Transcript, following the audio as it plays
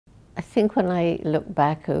I think when I look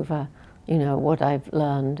back over, what I've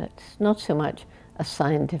learned, it's not so much a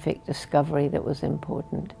scientific discovery that was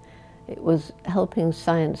important. It was helping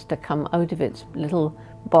science to come out of its little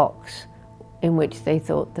box in which they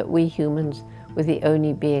thought that we humans were the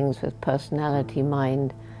only beings with personality,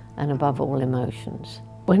 mind, and above all, emotions.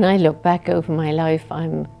 When I look back over my life,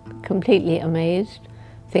 I'm completely amazed,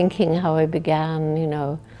 thinking how I began, in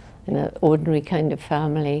an ordinary kind of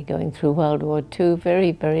family, going through World War II,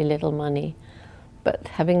 very, very little money, but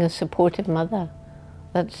having a supportive mother.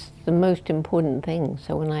 That's the most important thing.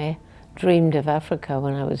 So when I dreamed of Africa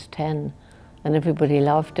when I was 10, and everybody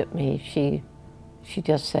laughed at me, she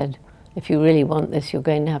just said, if you really want this, you're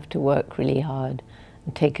going to have to work really hard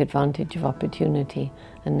and take advantage of opportunity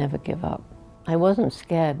and never give up. I wasn't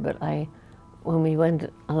scared, but when we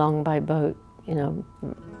went along by boat,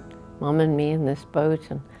 Mom and me in this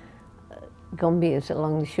boat, and Gombe is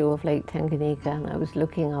along the shore of Lake Tanganyika, and I was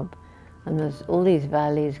looking up, and there's all these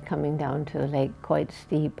valleys coming down to the lake, quite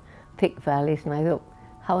steep, thick valleys, and I thought,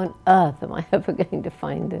 how on earth am I ever going to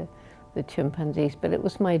find the chimpanzees? But it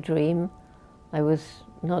was my dream. I was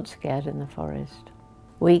not scared in the forest.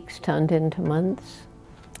 Weeks turned into months.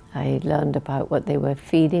 I learned about what they were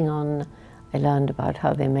feeding on. I learned about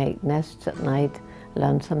how they make nests at night. I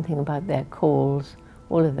learned something about their calls,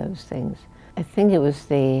 all of those things. I think it was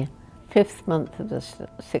the 5th month of the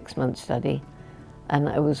 6-month study, and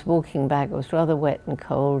I was walking back. It was rather wet and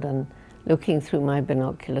cold, and looking through my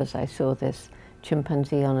binoculars, I saw this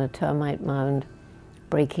chimpanzee on a termite mound,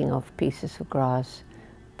 breaking off pieces of grass,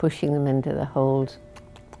 pushing them into the holes,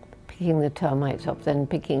 picking the termites off, then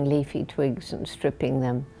picking leafy twigs and stripping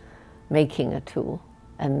them, making a tool.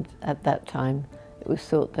 And at that time, it was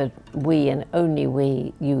thought that we, and only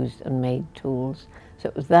we, used and made tools. So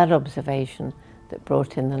it was that observation that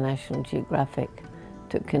brought in the National Geographic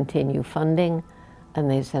to continue funding,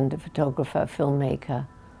 and they sent a photographer, filmmaker,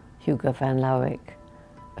 Hugo van Lauwijk,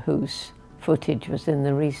 whose footage was in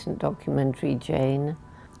the recent documentary Jane.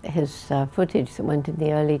 His footage that went in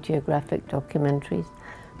the early Geographic documentaries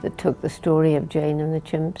that took the story of Jane and the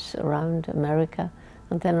chimps around America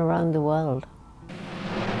and then around the world.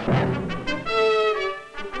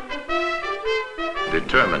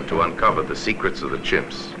 Determined to uncover the secrets of the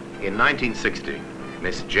chimps, in 1960,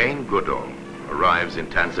 Miss Jane Goodall arrives in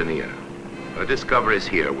Tanzania. Her discoveries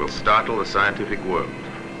here will startle the scientific world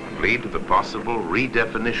and lead to the possible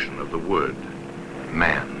redefinition of the word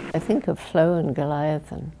man. I think of Flo and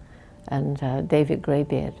Goliath and David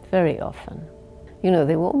Greybeard very often.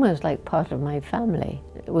 They were almost like part of my family.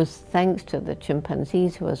 It was thanks to the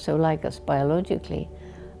chimpanzees, who are so like us biologically,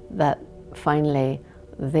 that finally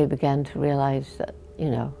they began to realize that,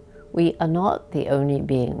 we are not the only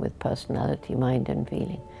being with personality, mind, and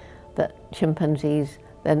feeling. That chimpanzees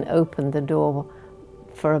then opened the door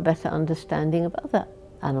for a better understanding of other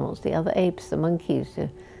animals, the other apes, the monkeys, the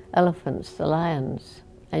elephants, the lions,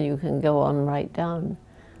 and you can go on right down.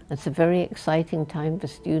 It's a very exciting time for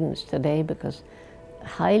students today because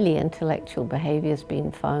highly intellectual behavior has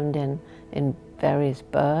been found in various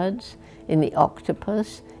birds, in the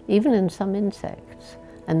octopus, even in some insects.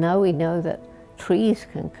 And now we know that trees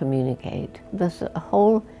can communicate. There's a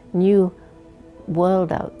whole new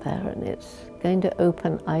world out there, and it's going to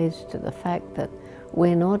open eyes to the fact that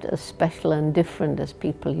we're not as special and different as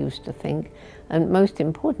people used to think. And most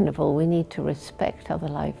important of all, we need to respect other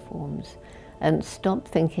life forms and stop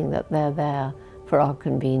thinking that they're there for our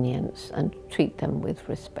convenience and treat them with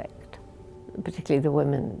respect. Particularly the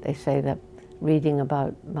women, they say that reading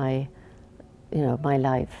about my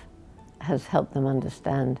life has helped them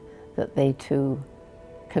understand that they too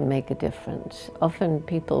can make a difference. Often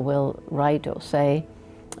people will write or say,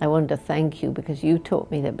 I want to thank you because you taught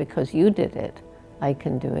me that because you did it, I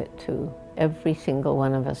can do it too. Every single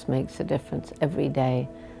one of us makes a difference every day,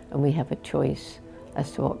 and we have a choice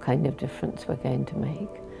as to what kind of difference we're going to make.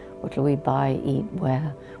 What do we buy, eat,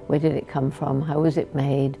 where? Where did it come from? How was it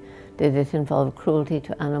made? Did it involve cruelty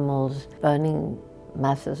to animals, burning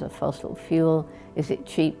masses of fossil fuel? Is it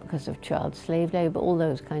cheap because of child slave labor? All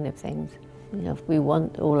those kind of things. If we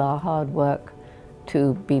want all our hard work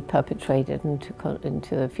to be perpetrated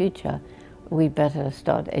into the future, we better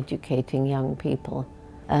start educating young people,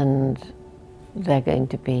 and they're going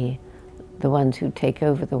to be the ones who take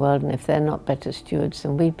over the world, and if they're not better stewards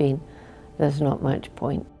than we've been, there's not much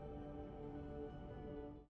point.